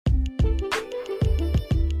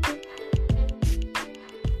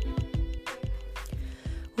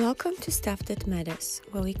Welcome to Stuff That Matters,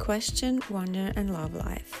 where we question, wonder, and love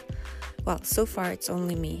life. Well, so far it's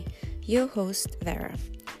only me, your host, Vera.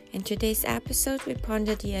 In today's episode, we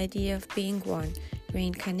ponder the idea of being one,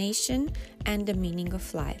 reincarnation, and the meaning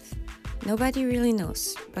of life. Nobody really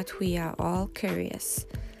knows, but we are all curious.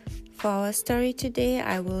 For our story today,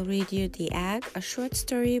 I will read you The Egg, a short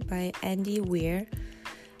story by Andy Weir.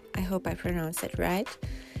 I hope I pronounced it right.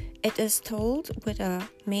 It is told with a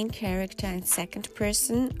main character in second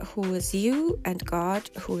person, who is you, and God,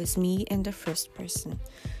 who is me, in the first person.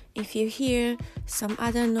 If you hear some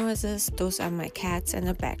other noises, those are my cats in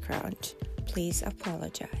the background. Please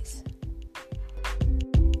apologize.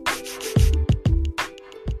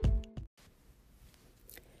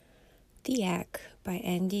 The Egg by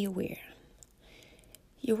Andy Weir.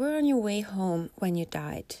 You were on your way home when you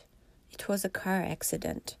died. It was a car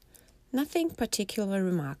accident. Nothing particularly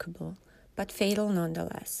remarkable, but fatal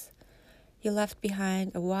nonetheless. You left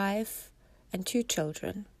behind a wife and 2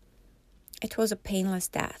 children. It was a painless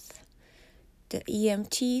death. The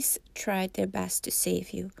EMTs tried their best to save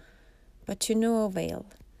you, but to no avail.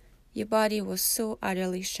 Your body was so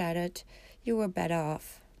utterly shattered, you were better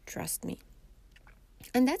off, trust me.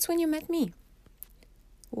 And that's when you met me.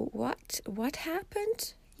 What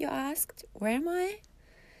happened? You asked. Where am I?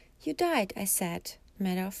 You died, I said.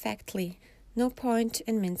 Matter-of-factly, no point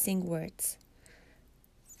in mincing words.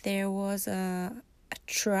 There was a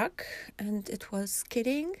truck and it was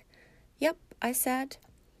skidding. Yep, I said.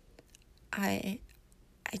 I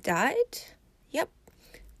died? Yep,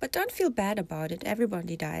 but don't feel bad about it.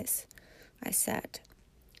 Everybody dies, I said.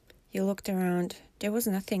 You looked around. There was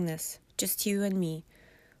nothingness, just you and me.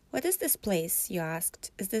 What is this place? You asked.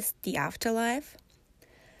 Is this the afterlife?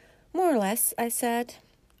 More or less, I said.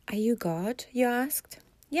 Are you God? You asked.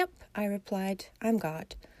 Yep, I replied. I'm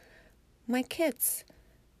God. My kids.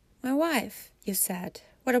 My wife, you said.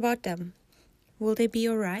 What about them? Will they be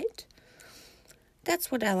all right?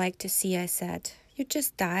 That's what I like to see, I said. You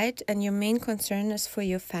just died and your main concern is for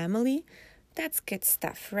your family? That's good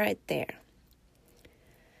stuff right there.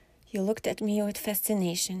 You looked at me with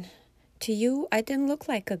fascination. To you, I didn't look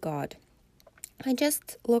like a god. I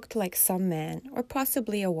just looked like some man, or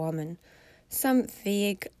possibly a woman. Some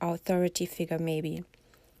vague authority figure maybe.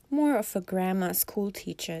 More of a grammar school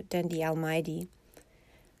teacher than the Almighty.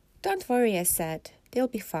 Don't worry, I said. They'll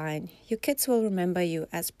be fine. Your kids will remember you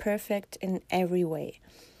as perfect in every way.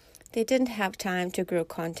 They didn't have time to grow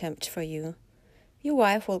contempt for you. Your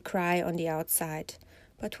wife will cry on the outside,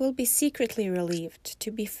 but will be secretly relieved.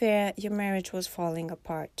 To be fair, your marriage was falling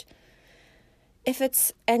apart. If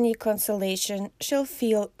it's any consolation, she'll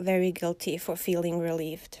feel very guilty for feeling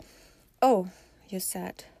relieved. Oh, you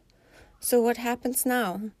said. So what happens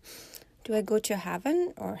now? Do I go to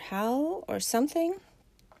heaven or hell or something?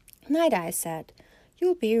 Neither, I said.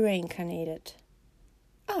 You'll be reincarnated.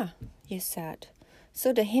 Ah, you said.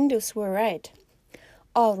 So the Hindus were right.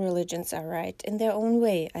 All religions are right in their own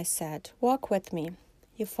way, I said. Walk with me.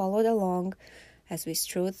 You followed along as we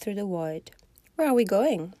strode through the void. Where are we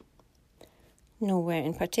going? Nowhere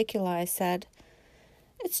in particular, I said.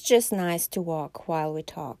 It's just nice to walk while we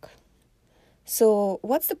talk. So,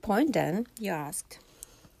 what's the point then? You asked.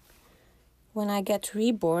 When I get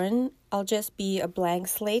reborn, I'll just be a blank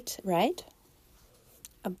slate, right?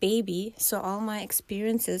 A baby, so all my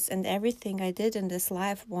experiences and everything I did in this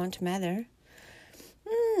life won't matter.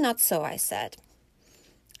 Not so, I said.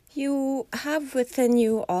 You have within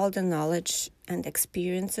you all the knowledge and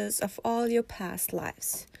experiences of all your past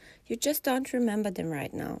lives. You just don't remember them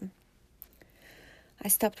right now. I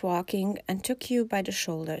stopped walking and took you by the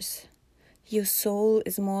shoulders. Your soul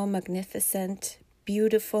is more magnificent,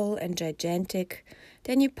 beautiful, and gigantic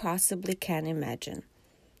than you possibly can imagine.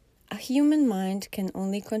 A human mind can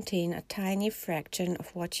only contain a tiny fraction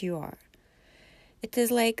of what you are. It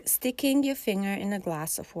is like sticking your finger in a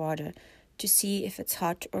glass of water to see if it's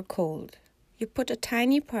hot or cold. You put a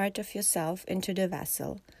tiny part of yourself into the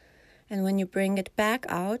vessel, and when you bring it back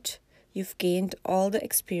out, you've gained all the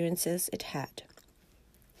experiences it had.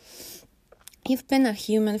 You've been a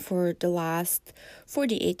human for the last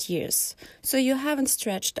 48 years, so you haven't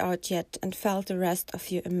stretched out yet and felt the rest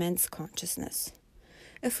of your immense consciousness.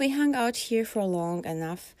 If we hung out here for long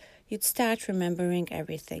enough, you'd start remembering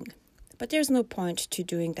everything. But there's no point to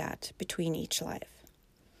doing that between each life.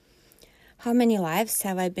 How many lives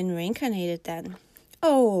have I been reincarnated then?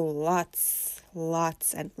 Oh,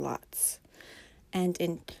 lots and lots. And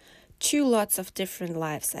in 2 lots of different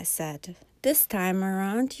lives, I said. This time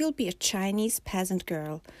around, you'll be a Chinese peasant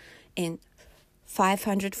girl in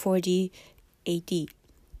 540 AD.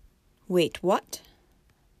 Wait, what?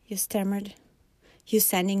 You stammered. You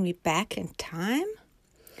sending me back in time?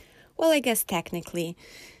 Well, I guess technically,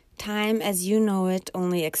 time as you know it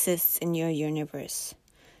only exists in your universe.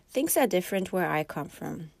 Things are different where I come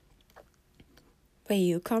from. Where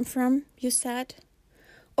you come from, you said?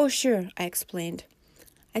 Oh, sure, I explained.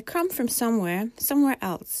 I come from somewhere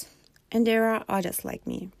else. And there are others like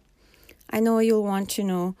me. I know you'll want to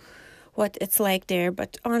know what it's like there,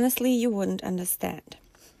 but honestly, you wouldn't understand.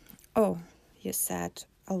 Oh, you said,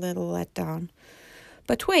 a little let down.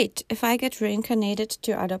 But wait, if I get reincarnated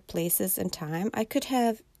to other places in time, I could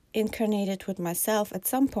have incarnated with myself at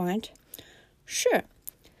some point. Sure,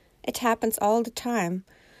 it happens all the time.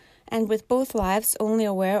 And with both lives only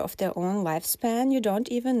aware of their own lifespan, you don't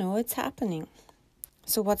even know it's happening.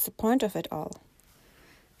 So what's the point of it all?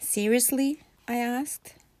 Seriously? I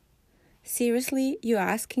asked. Seriously, you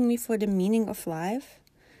asking me for the meaning of life?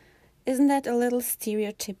 Isn't that a little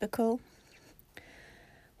stereotypical?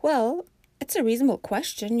 Well, it's a reasonable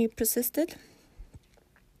question, you persisted.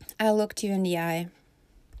 I looked you in the eye.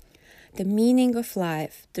 The meaning of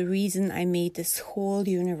life, the reason I made this whole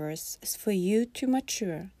universe, is for you to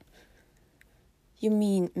mature. You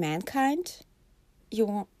mean mankind?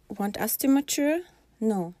 You want us to mature?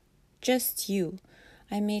 No, just you.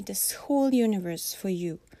 I made this whole universe for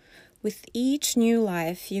you. With each new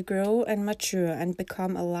life, you grow and mature and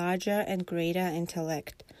become a larger and greater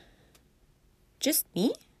intellect. Just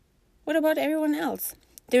me? What about everyone else?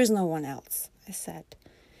 There's no one else, I said.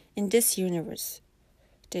 In this universe,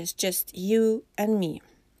 there's just you and me.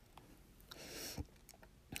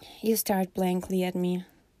 You stared blankly at me.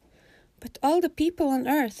 But all the people on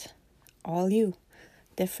earth, all you,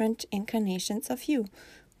 different incarnations of you.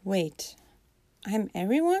 Wait, I'm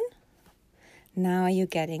everyone? Now you're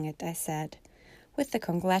getting it, I said, with a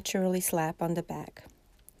congratulatory slap on the back.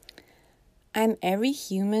 I'm every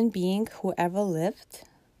human being who ever lived,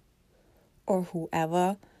 or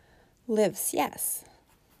whoever lives, yes.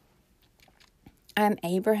 I'm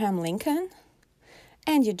Abraham Lincoln,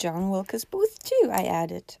 and you're John Wilkes Booth too, I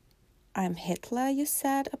added. I'm Hitler, you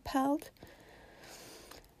said, appalled.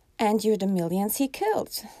 And you're the millions he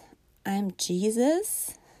killed. I'm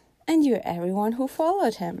Jesus, and you're everyone who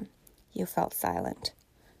followed him. You felt silent.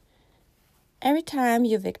 Every time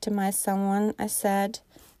you victimize someone, I said,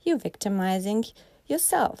 you're victimizing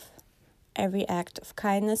yourself. Every act of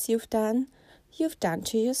kindness you've done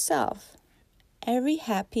to yourself. Every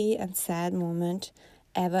happy and sad moment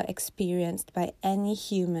ever experienced by any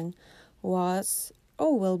human was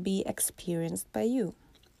or will be experienced by you.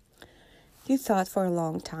 You thought for a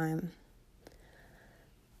long time.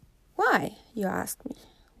 Why, you asked me,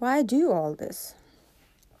 why do all this?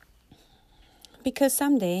 Because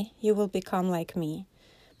someday you will become like me,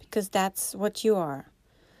 because that's what you are.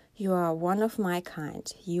 You are one of my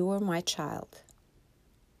kind. You are my child.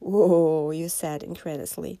 Whoa, you said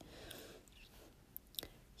incredulously.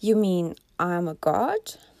 You mean I'm a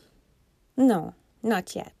god? No,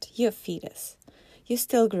 not yet. You're a fetus. You're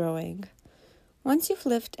still growing. Once you've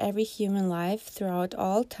lived every human life throughout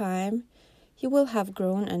all time, you will have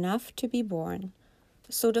grown enough to be born.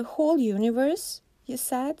 So the whole universe, you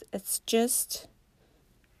said, it's just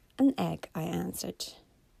an egg, I answered.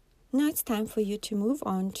 Now it's time for you to move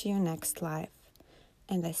on to your next life.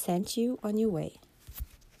 And I sent you on your way.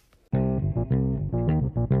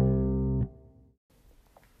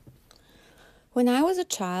 When I was a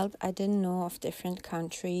child, I didn't know of different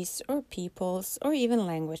countries or peoples or even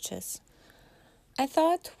languages. I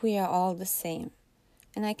thought we are all the same,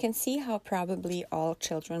 and I can see how probably all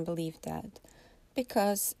children believe that,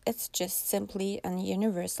 because it's just simply a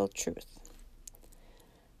universal truth.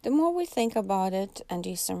 The more we think about it and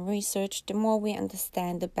do some research, the more we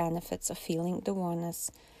understand the benefits of feeling the oneness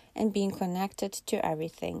and being connected to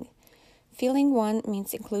everything. Feeling one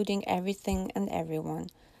means including everything and everyone,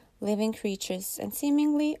 living creatures and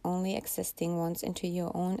seemingly only existing ones into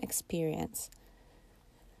your own experience.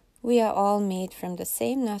 We are all made from the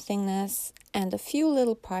same nothingness and a few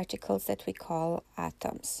little particles that we call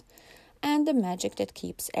atoms, and the magic that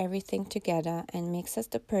keeps everything together and makes us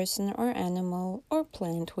the person or animal or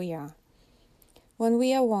plant we are. When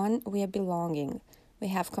we are one, we are belonging, we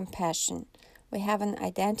have compassion, we have an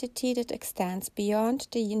identity that extends beyond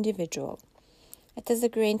the individual. It is a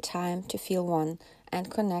great time to feel one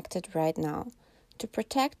and connected right now, to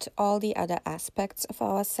protect all the other aspects of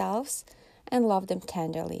ourselves and love them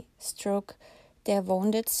tenderly, stroke their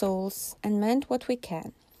wounded souls, and mend what we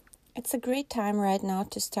can. It's a great time right now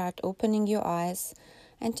to start opening your eyes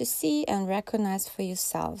and to see and recognize for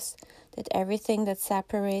yourselves that everything that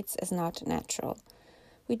separates is not natural.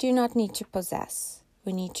 We do not need to possess.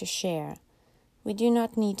 We need to share. We do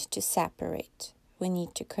not need to separate. We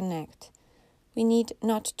need to connect. We need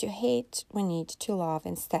not to hate, we need to love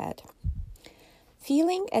instead.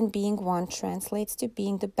 Feeling and being one translates to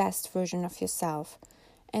being the best version of yourself.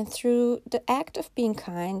 And through the act of being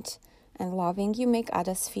kind and loving, you make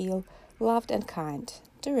others feel loved and kind,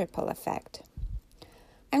 the ripple effect.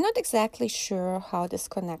 I'm not exactly sure how this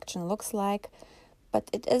connection looks like, but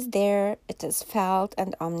it is there, it is felt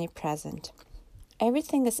and omnipresent.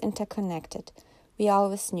 Everything is interconnected. We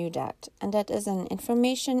always knew that, and that is an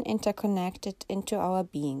information interconnected into our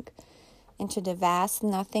being, into the vast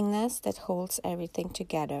nothingness that holds everything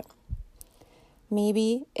together.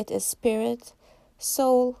 Maybe it is spirit,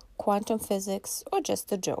 soul, quantum physics, or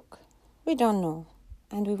just a joke. We don't know,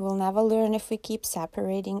 and we will never learn if we keep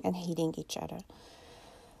separating and hating each other.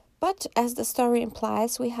 But as the story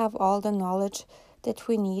implies, we have all the knowledge that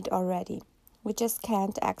we need already. We just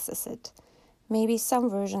can't access it. Maybe some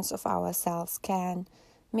versions of ourselves can.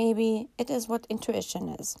 Maybe it is what intuition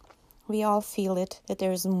is. We all feel it, that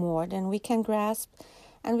there is more than we can grasp,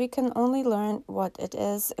 and we can only learn what it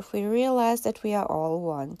is if we realize that we are all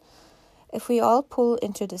one. If we all pull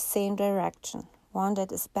into the same direction, one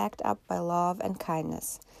that is backed up by love and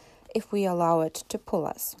kindness, if we allow it to pull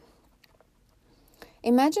us.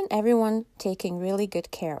 Imagine everyone taking really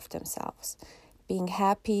good care of themselves, being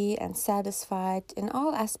happy and satisfied in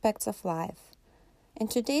all aspects of life. In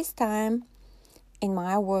today's time, in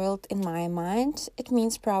my world, in my mind, it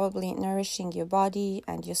means probably nourishing your body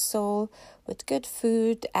and your soul with good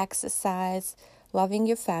food, exercise, loving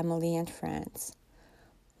your family and friends.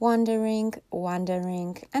 Wandering,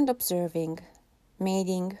 and observing,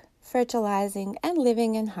 mating, fertilizing, and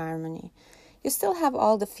living in harmony. You still have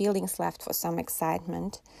all the feelings left for some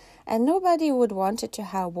excitement, and nobody would want it to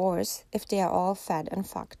have wars if they are all fed and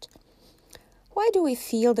fucked. Why do we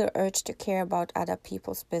feel the urge to care about other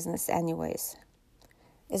people's business anyways?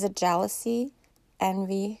 Is it jealousy,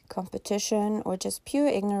 envy, competition, or just pure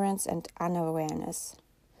ignorance and unawareness?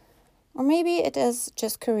 Or maybe it is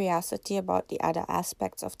just curiosity about the other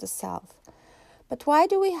aspects of the self. But why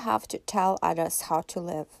do we have to tell others how to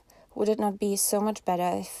live? Would it not be so much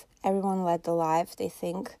better if everyone led the life they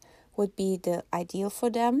think would be the ideal for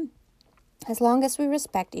them? As long as we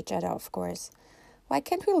respect each other, of course. Why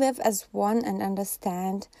can't we live as one and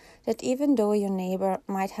understand that even though your neighbor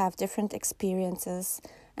might have different experiences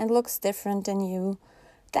and looks different than you,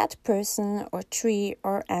 that person or tree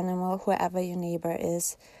or animal, whoever your neighbor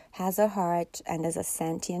is, has a heart and is a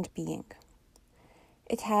sentient being.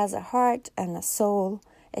 It has a heart and a soul,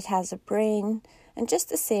 it has a brain, and just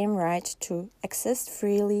the same right to exist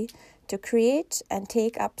freely, to create and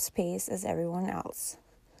take up space as everyone else.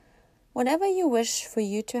 Whatever you wish for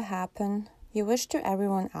you to happen, you wish to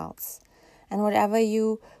everyone else. And whatever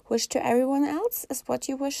you wish to everyone else is what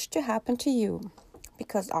you wish to happen to you.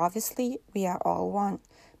 Because obviously we are all one.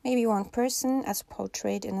 Maybe one person as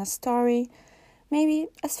portrayed in a story, maybe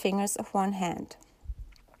as fingers of one hand.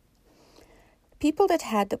 People that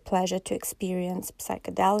had the pleasure to experience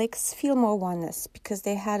psychedelics feel more oneness because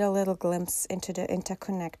they had a little glimpse into the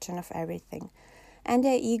interconnection of everything. And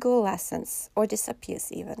their ego lessens or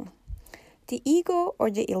disappears even. The ego or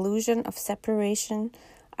the illusion of separation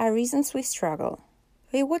are reasons we struggle.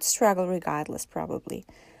 We would struggle regardless probably.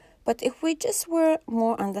 But if we just were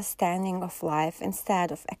more understanding of life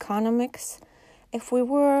instead of economics, if we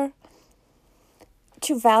were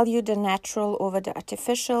to value the natural over the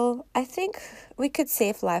artificial, I think we could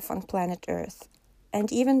save life on planet Earth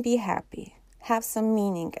and even be happy, have some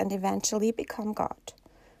meaning and eventually become God.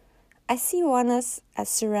 I see oneness as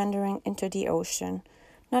surrendering into the ocean,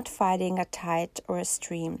 not fighting a tide or a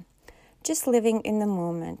stream, just living in the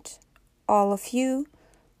moment. All of you,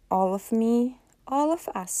 all of me, all of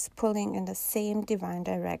us pulling in the same divine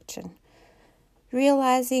direction.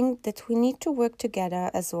 Realizing that we need to work together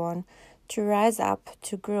as one to rise up,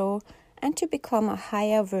 to grow, and to become a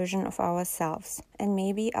higher version of ourselves and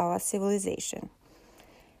maybe our civilization.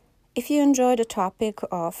 If you enjoy the topic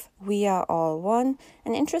of We Are All One,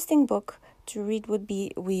 an interesting book to read would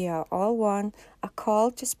be We Are All One, A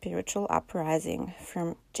Call to Spiritual Uprising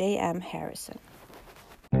from J.M. Harrison.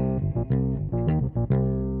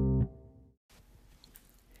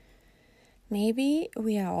 Maybe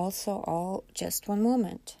we are also all just one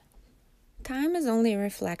moment. Time is only a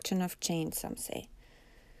reflection of change, some say.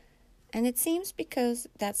 And it seems because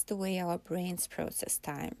that's the way our brains process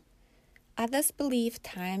time. Others believe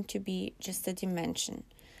time to be just a dimension,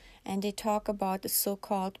 and they talk about the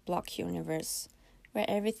so-called block universe, where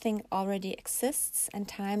everything already exists and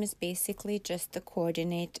time is basically just the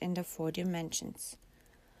coordinate in the 4 dimensions.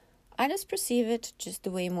 Others perceive it just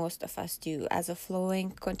the way most of us do, as a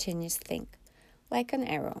flowing, continuous thing, like an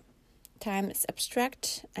arrow. Time is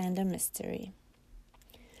abstract and a mystery.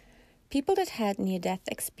 People that had near-death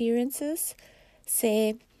experiences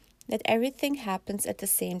say that everything happens at the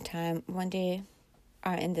same time when they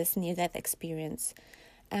are in this near-death experience.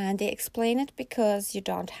 And they explain it because you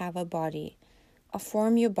don't have a body, a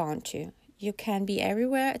form you're bound to. You can be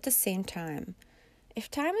everywhere at the same time.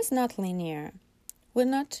 If time is not linear, will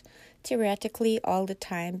not theoretically all the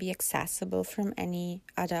time be accessible from any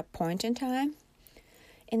other point in time?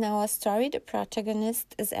 In our story, the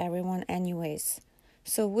protagonist is everyone anyways.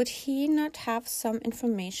 So would he not have some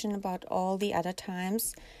information about all the other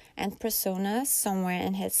times and personas somewhere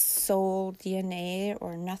in his soul, DNA,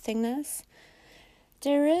 or nothingness?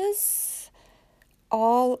 There is.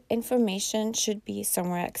 All information should be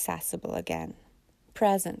somewhere accessible again,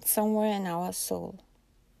 present somewhere in our soul.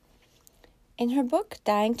 In her book,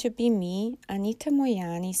 Dying to Be Me, Anita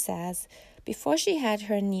Moyani says, before she had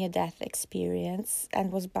her near-death experience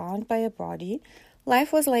and was bound by a body,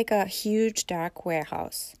 life was like a huge dark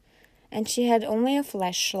warehouse, and she had only a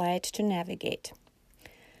flashlight to navigate.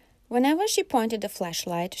 Whenever she pointed the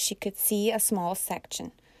flashlight, she could see a small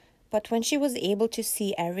section, but when she was able to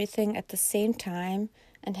see everything at the same time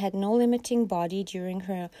and had no limiting body during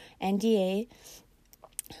her NDE,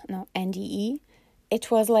 it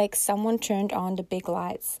was like someone turned on the big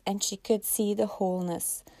lights and she could see the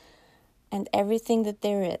wholeness and everything that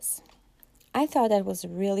there is. I thought that was a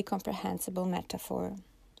really comprehensible metaphor.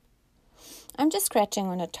 I'm just scratching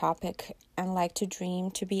on a topic and like to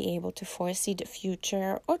dream to be able to foresee the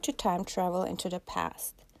future or to time travel into the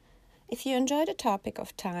past. If you enjoy the topic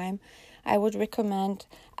of time, I would recommend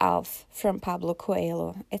Alf from Pablo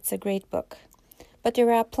Coelho. It's a great book. But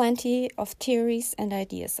there are plenty of theories and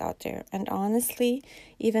ideas out there. And honestly,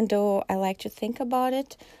 even though I like to think about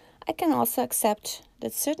it, I can also accept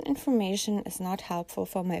that certain information is not helpful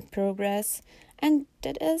for my progress, and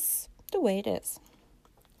that is the way it is.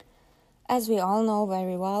 As we all know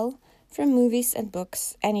very well, from movies and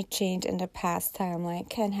books, any change in the past timeline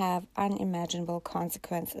can have unimaginable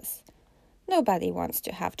consequences. Nobody wants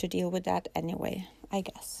to have to deal with that anyway, I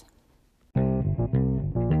guess.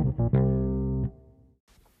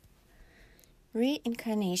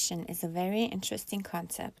 Reincarnation is a very interesting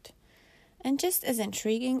concept, and just as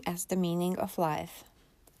intriguing as the meaning of life.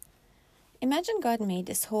 Imagine God made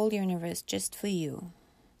this whole universe just for you,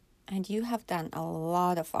 and you have done a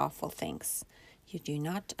lot of awful things you do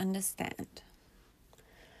not understand.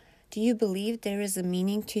 Do you believe there is a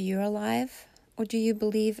meaning to your life, or do you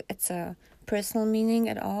believe it's a personal meaning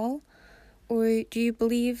at all, or do you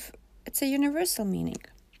believe it's a universal meaning,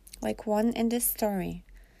 like one in this story?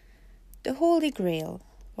 The Holy Grail.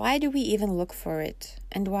 Why do we even look for it,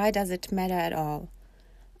 and why does it matter at all?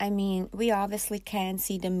 I mean, we obviously can't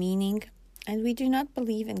see the meaning, and we do not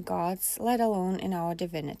believe in gods, let alone in our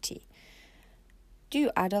divinity. Do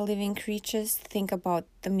other living creatures think about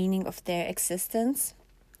the meaning of their existence?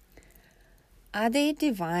 Are they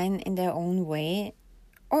divine in their own way,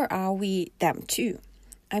 or are we them too?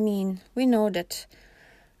 I mean, we know that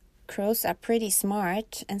crows are pretty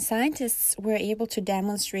smart, and scientists were able to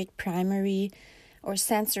demonstrate primary or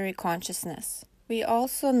sensory consciousness. We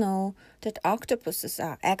also know that octopuses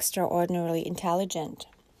are extraordinarily intelligent.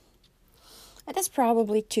 It is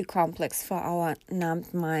probably too complex for our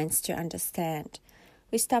numbed minds to understand.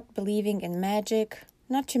 We stopped believing in magic,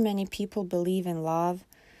 not too many people believe in love,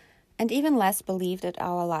 and even less believe that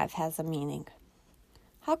our life has a meaning.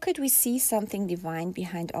 How could we see something divine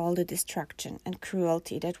behind all the destruction and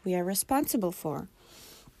cruelty that we are responsible for?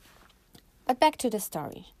 But back to the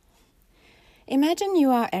story. Imagine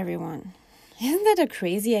you are everyone. Isn't that a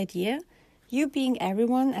crazy idea? You being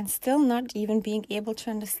everyone and still not even being able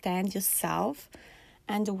to understand yourself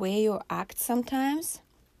and the way you act sometimes?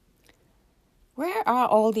 Where are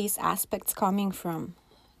all these aspects coming from?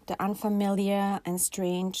 The unfamiliar and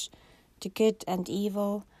strange, the good and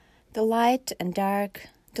evil, the light and dark,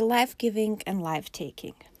 the life-giving and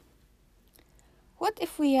life-taking. What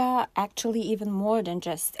if we are actually even more than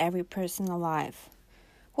just every person alive?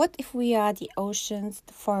 What if we are the oceans,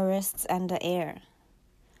 the forests, and the air?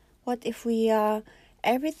 What if we are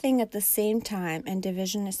everything at the same time and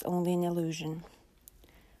division is only an illusion?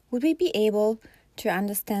 Would we be able to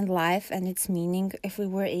understand life and its meaning if we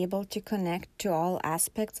were able to connect to all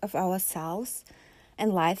aspects of ourselves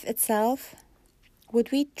and life itself?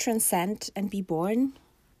 Would we transcend and be born?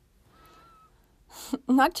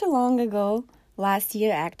 Not too long ago, last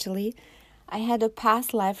year actually, I had a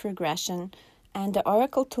past life regression, and the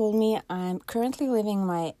oracle told me I'm currently living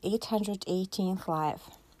my 818th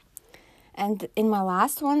life. And in my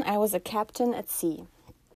last one, I was a captain at sea.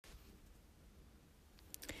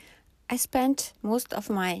 I spent most of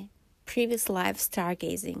my previous life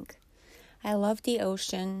stargazing. I love the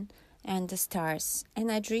ocean and the stars,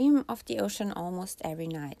 and I dream of the ocean almost every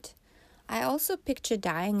night. I also picture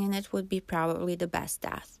dying, and it would be probably the best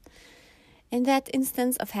death. In that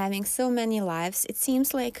instance of having so many lives, it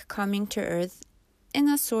seems like coming to Earth in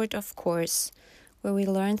a sort of course where we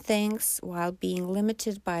learn things while being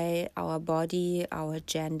limited by our body, our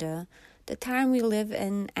gender, the time we live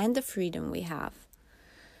in, and the freedom we have.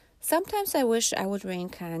 Sometimes I wish I would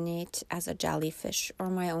reincarnate as a jellyfish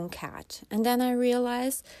or my own cat, and then I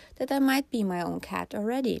realize that I might be my own cat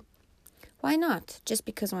already. Why not? Just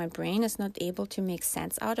because my brain is not able to make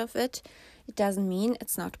sense out of it, it doesn't mean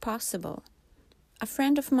it's not possible. A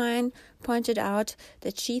friend of mine pointed out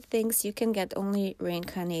that she thinks you can get only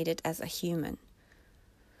reincarnated as a human.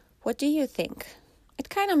 What do you think? It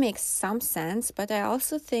kind of makes some sense, but I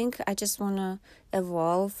also think I just want to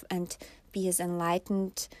evolve and be as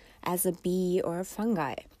enlightened as a bee or a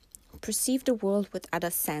fungi, perceive the world with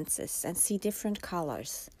other senses and see different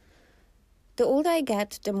colors. The older I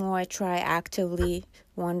get, the more I try actively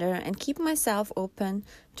wonder and keep myself open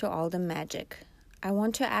to all the magic. I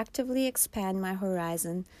want to actively expand my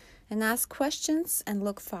horizon and ask questions and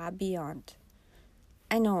look far beyond.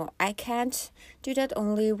 I know I can't do that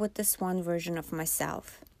only with this one version of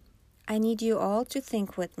myself. I need you all to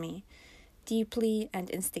think with me, deeply and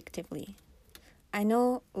instinctively. I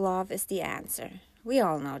know love is the answer. We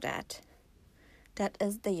all know that. That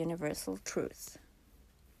is the universal truth.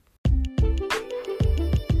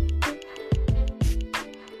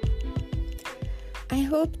 I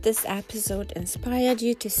hope this episode inspired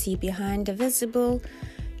you to see behind the visible,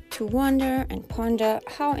 to wonder and ponder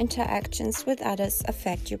how interactions with others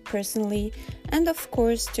affect you personally, and of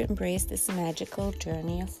course to embrace this magical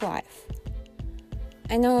journey of life.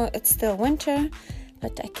 I know it's still winter,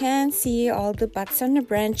 but I can see all the buds on the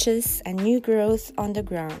branches and new growth on the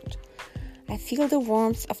ground. I feel the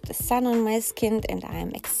warmth of the sun on my skin, and I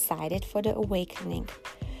am excited for the awakening,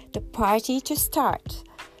 the party to start.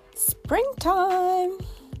 Springtime!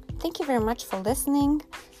 Thank you very much for listening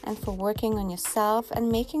and for working on yourself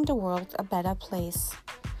and making the world a better place.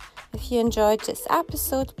 If you enjoyed this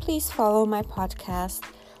episode, please follow my podcast.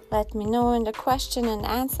 Let me know in the question and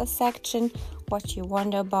answer section what you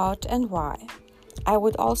wonder about and why. I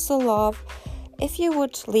would also love if you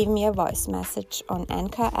would leave me a voice message on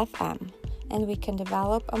Anchor FM, and we can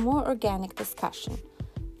develop a more organic discussion.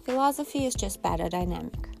 Philosophy is just better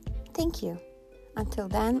dynamic. Thank you. Until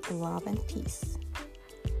then, love and peace.